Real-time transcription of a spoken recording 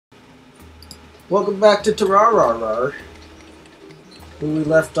Welcome back to Terraria. When we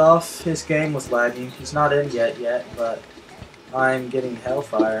left off, his game was lagging. He's not in yet, but I'm getting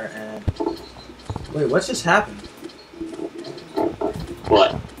Hellfire and... Wait, what just happened?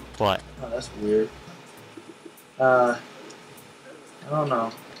 What? What? Oh, that's weird. I don't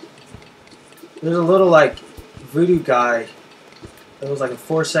know. There's a little, like, voodoo guy. There was like a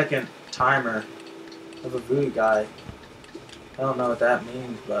 4-second timer of a voodoo guy. I don't know what that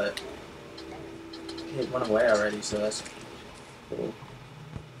means, but it went away already, so that's cool.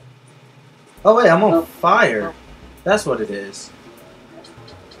 Oh wait, I'm on fire. That's what it is.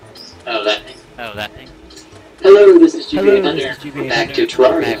 Oh, that thing. Oh, that thing. Hello, this is GBA Back to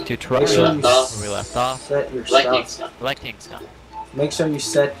Terraria. Back to Terraria. Where we left off. Set your Collecting stuff. Collecting stuff. Make sure you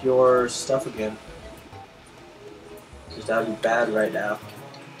set your stuff again. Because that would be bad right now.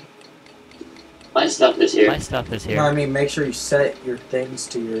 My stuff is here. My stuff is here. No, I mean make sure you set your things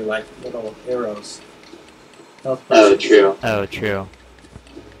to your like little arrows. Health Oh, potions. true. Oh, true.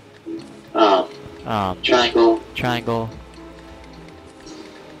 Triangle. Triangle.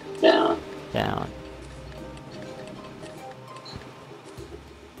 Down. Down.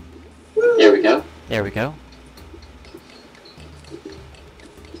 There we go. There we go.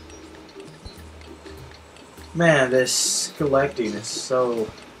 Man, this collecting is so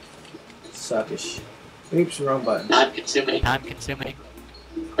suckish. Oops, wrong button. Time consuming. Time consuming.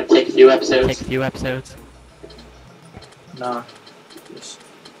 Would take a few episodes. Take a few episodes. Nah. Just...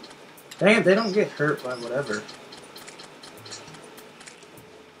 Dang it, they don't get hurt by whatever.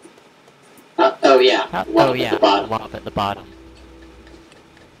 Oh yeah. Oh yeah. At the bottom. Lava at the bottom.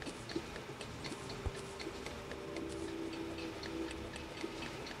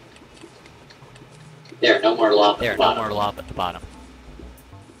 There, no more lava There, at the no bottom. more lava at the bottom.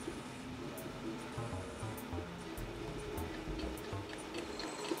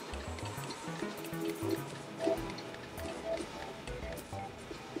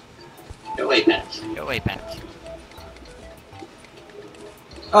 Go away, Pat. Go away, Pat.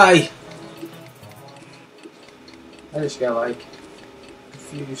 I just got like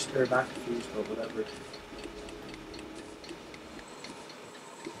confused, or not confused, but whatever.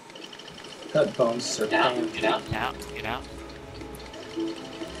 Cut bones are Get out. pain. Get out. Get out. Get out.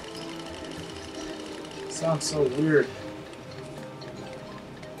 Sounds so weird.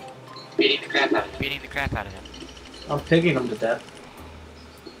 Beating the crap out of him. Beating the crap out of him. I'm picking them to death.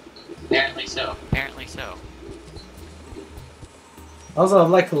 Apparently so. Apparently so. Also,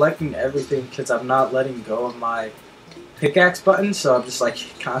 I'm like collecting everything because I'm not letting go of my pickaxe button, so I'm just like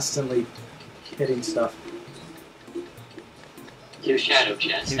constantly hitting stuff. Two shadow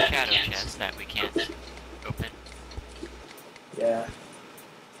chests. Two that we shadow can't chests that we can't open. open. Yeah.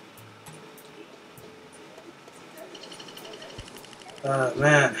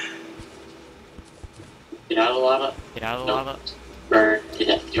 Man. Get out of the lava. Get out of the lava. Burn to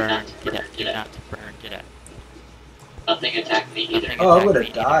death. Do Burn not to burn death. to Do death. not burn to death. Nothing attacked me either. Nothing Oh, I'm attack gonna me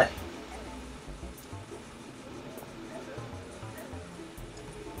die.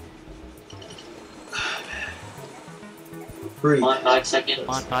 Breathe. Come on, 5 seconds. Come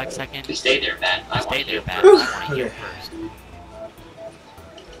on, 5 seconds. You stay there, Pat. I Stay want there, you. Pat. I want to heal Okay. first.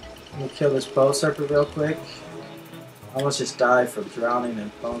 Let me kill this bone serpent real quick. I almost just died from drowning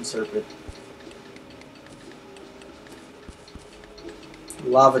in bone serpent.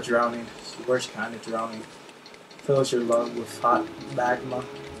 Lava drowning. It's the worst kind of drowning. Fills your lung with hot magma and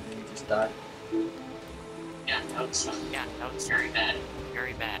then you just die. Yeah, that would suck. Yeah, that was Very bad.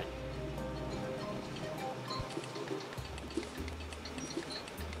 very bad.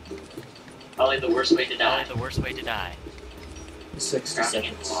 Probably the worst way to die. Probably the worst way to die. 60 Drowning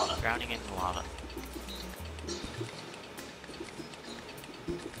in seconds. lava. Drowning in the lava.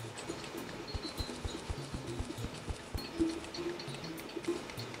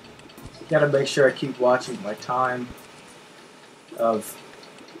 Gotta make sure I keep watching my time of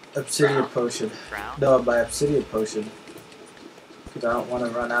obsidian Drown. potion. Drown? No, my obsidian potion. Because I don't want to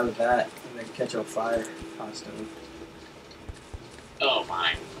run out of that and then catch on fire constantly. Oh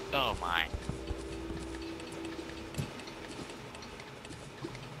my. Oh my.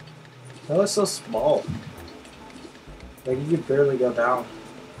 That was so small. Like you could barely go down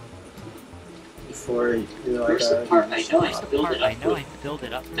before you're like. Where's the part? I know I build it I up. know I build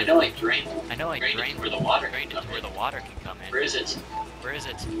it up. I know I drained. I know I drained it drained where the water drained can it come where in. the water can come in. Where is it? Where is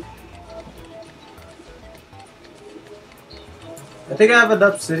it? I think I have an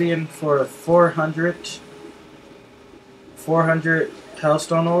obsidian for 400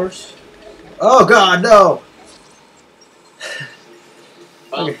 Hellstone ores. Oh god, no!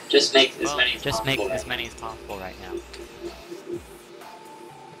 Well, Okay. just make as Well, many as just possible. make as many as possible right now.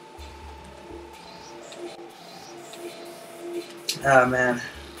 Ah, man.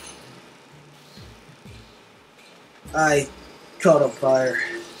 I caught on fire.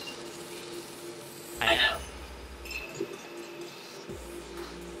 I know.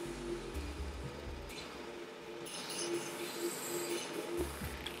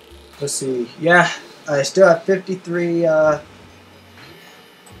 Let's see. Yeah, I still have 53,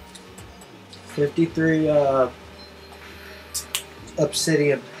 53,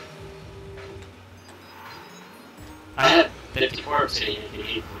 obsidian. I have 54 obsidian if you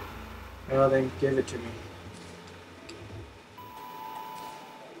need. Well, then give it to me.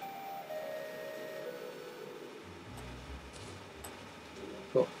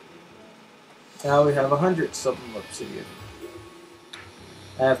 Cool. Now we have 100 something obsidian.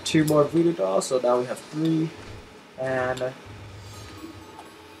 I have 2 more voodoo dolls, so now we have 3. And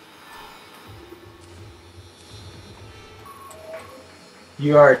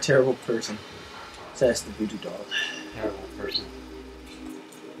you are a terrible person, says the voodoo doll. Terrible person.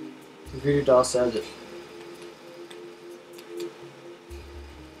 The voodoo doll says it.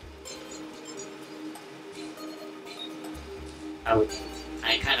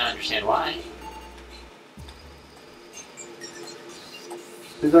 I kind of understand why.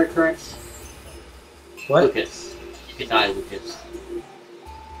 Who's our current? What? Lucas. You can die, Lucas.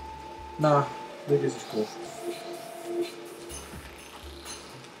 No, Lucas is cool.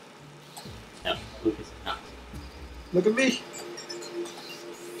 No, Lucas is not. Look at me.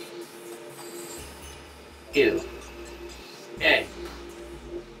 Ew. Okay.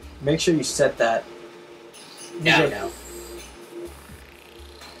 Make sure you set that. Yeah, I know.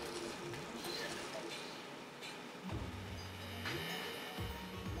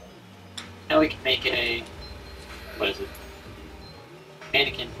 Now we can make a... What is it?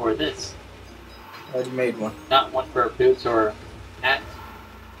 Mannequin for this. I already made one. Not one for boots or hat.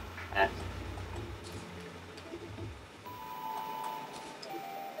 Hat.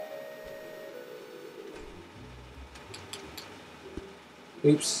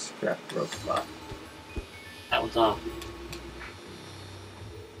 Oops, crap, broke the bot. That one's off.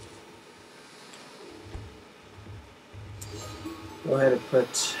 Go ahead and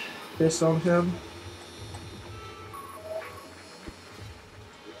put this on him.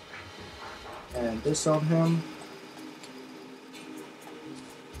 And this on him.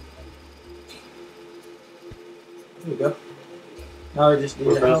 There we go. Now we just need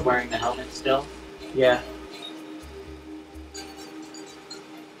We're a both helmet. wearing the helmet still. Yeah.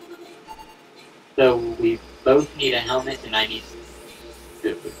 So we both need a helmet and I need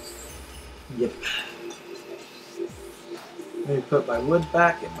good boots. Yep. Let me put my wood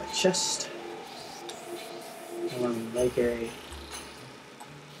back in my chest. I'm gonna make a...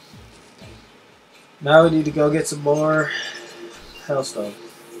 Now we need to go get some more Hellstone.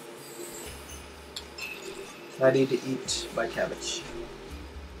 I need to eat my cabbage.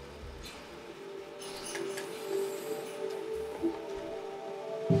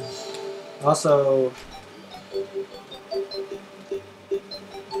 Also,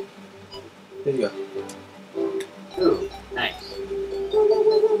 there you go. Ooh, nice.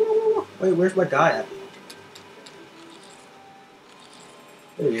 Wait, where's my guy at?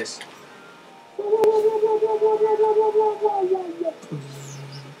 There he is.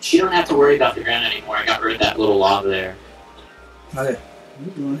 You don't have to worry about the ground anymore. I got rid of that little lava there. Okay.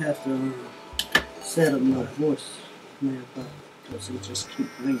 You're gonna have to set up my voice mailbox because it just keep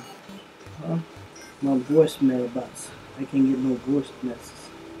ringing. Huh? My voice mailbox. I can't get no voice messages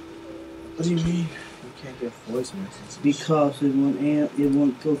What do you mean? You can't get voice messages? because it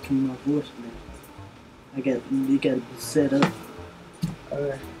won't go to my voicemail. It got to be set up.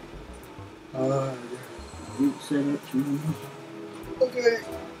 Okay. It's set up to me. Okay.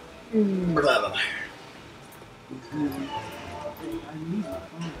 Blah, blah, blah. I need my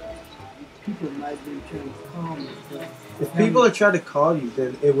phone. People might be trying to call me. If people are trying to call you,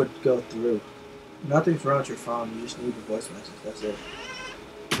 then it would go through. Nothing's wrong with your phone. You just need the voice message. That's it.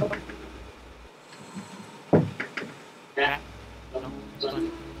 Yeah.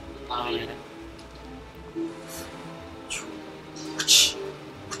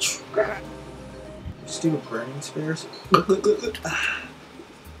 Stupid burning spares.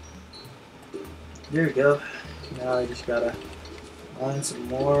 There we go. Now I just gotta find some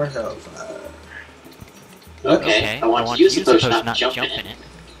more hellfire. Okay, I want you supposed not to jump in it.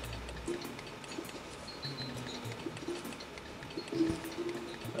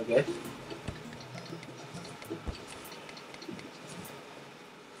 Okay.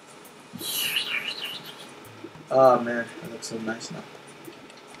 Oh man, that looks so nice now.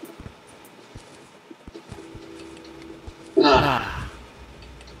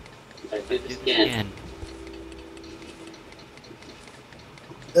 I did this again.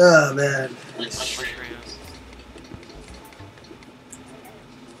 Oh man. Mushrooms.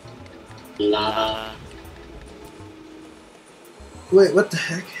 Lava. Wait, what the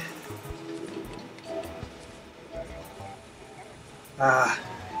heck? Ah,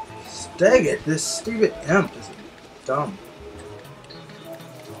 dang it! This stupid imp is dumb.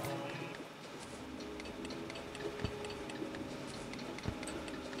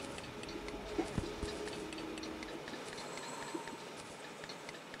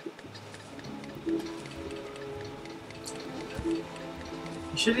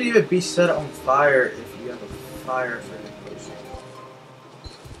 You shouldn't even be set on fire if you have a fire for the potion.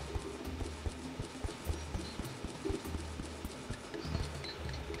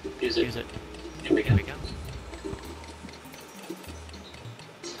 Use it. Use it. Here we go. Here we go.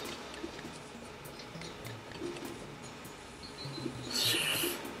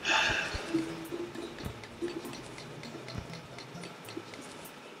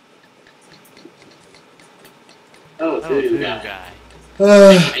 Oh, voodoo guy.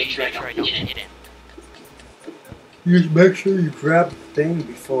 Make sure I Make sure I don't don't get hit it. him. You make sure you grab the thing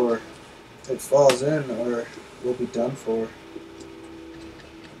before it falls in, or we'll be done for.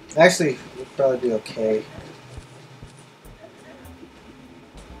 Actually, we'll probably be okay.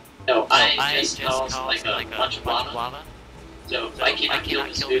 No, I just just caused caused like a bunch of lava. So I cannot kill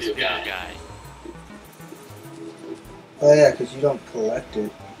this voodoo guy. Oh yeah, because you don't collect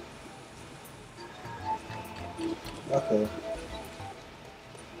it. Okay.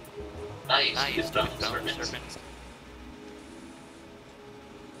 I use bone Bone serpents. serpents.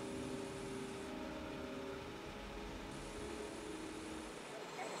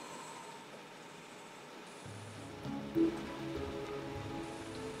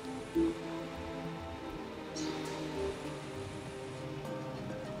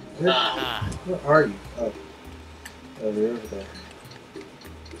 Where are you? Oh. Oh, you're over there.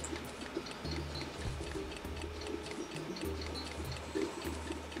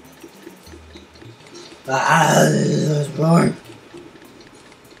 That's boring.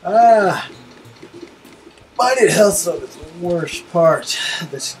 Finding Hellstone is the worst part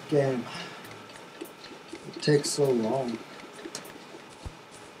of this game. It takes so long.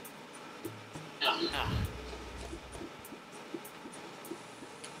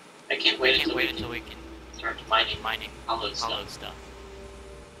 I can't wait Can't until wait we until we can start mining hollow hollow stuff. stuff.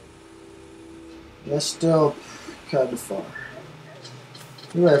 That's still kind of far.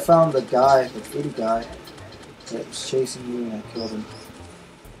 Anyway, I found the guy, the voodoo guy, that was chasing you and I killed him.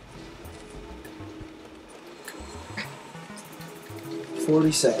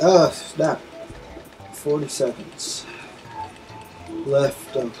 Snap. 40 seconds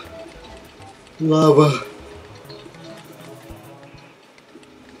left of lava.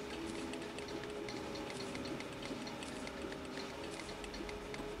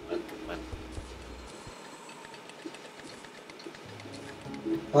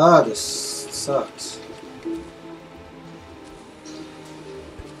 Ah, this sucks.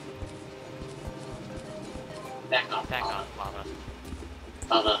 Back off, Back on lava.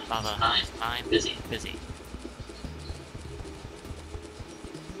 Lava. Lava. I'm Busy. busy.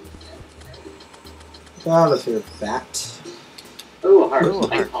 Get out of here, bat. Oh, a heart. Ooh,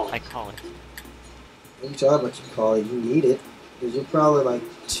 I call I it. call it. What are you talking about? You call it? You need it. Because you're probably like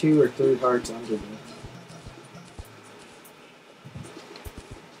 2 or 3 hearts under me.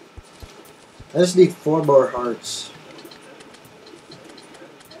 I just need 4 more hearts.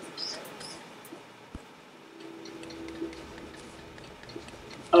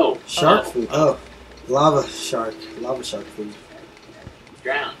 Oh, Shark food. Oh, lava shark. Lava shark food.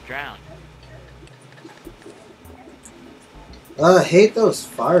 drown. Drown. I hate those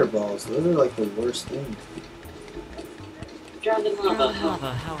fireballs. Those are like the worst thing. Drowned in lava.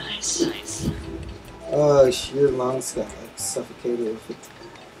 Lava. How nice. nice. Your lungs got like suffocated with it.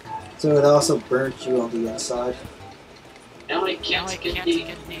 So it also burnt you on the inside. Now I Now can't I get can't the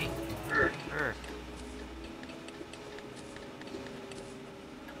get the earth. earth.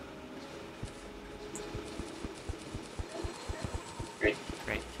 Great.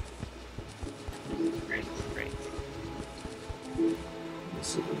 Great. Great. Great.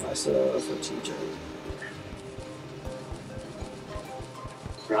 Let's look at myself a teacher.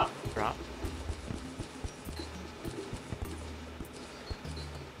 Drop. Drop.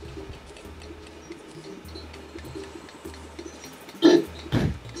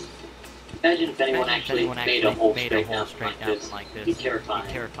 Imagine if anyone Imagine if actually anyone made a hole straight down like like this. Be terrifying.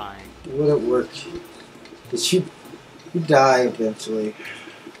 Be terrifying. It wouldn't work. Because you die eventually.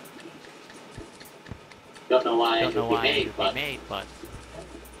 Don't know why Don't know it would why be it made, would but be made, but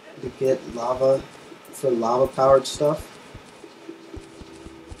You get lava for lava powered stuff.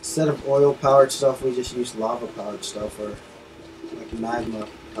 instead of oil-powered stuff, we just use lava-powered stuff or like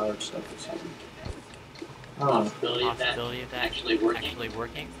magma-powered stuff or something. I don't know. Possibility of that actually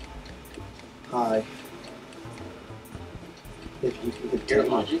working. Hi. If you can Your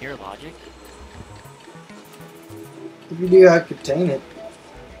contain it. logic. If you do, I contain it.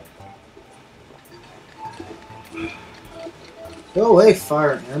 Go away,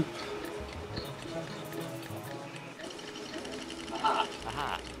 fire imp.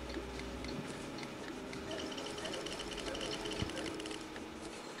 Aha.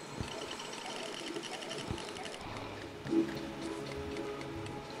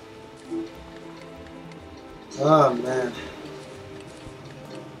 Oh man.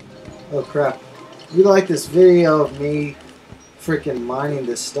 Oh crap. You like this video of me freaking mining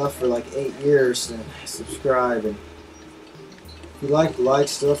this stuff for like 8 years, then subscribe, and if you like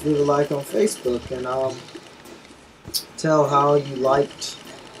stuff, leave a like on Facebook, and tell how you liked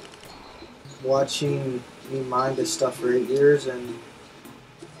watching me mine this stuff for 8 years, and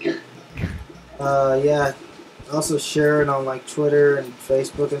yeah, also share it on like Twitter and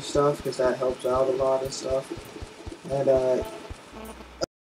Facebook and stuff, because that helps out a lot and stuff. And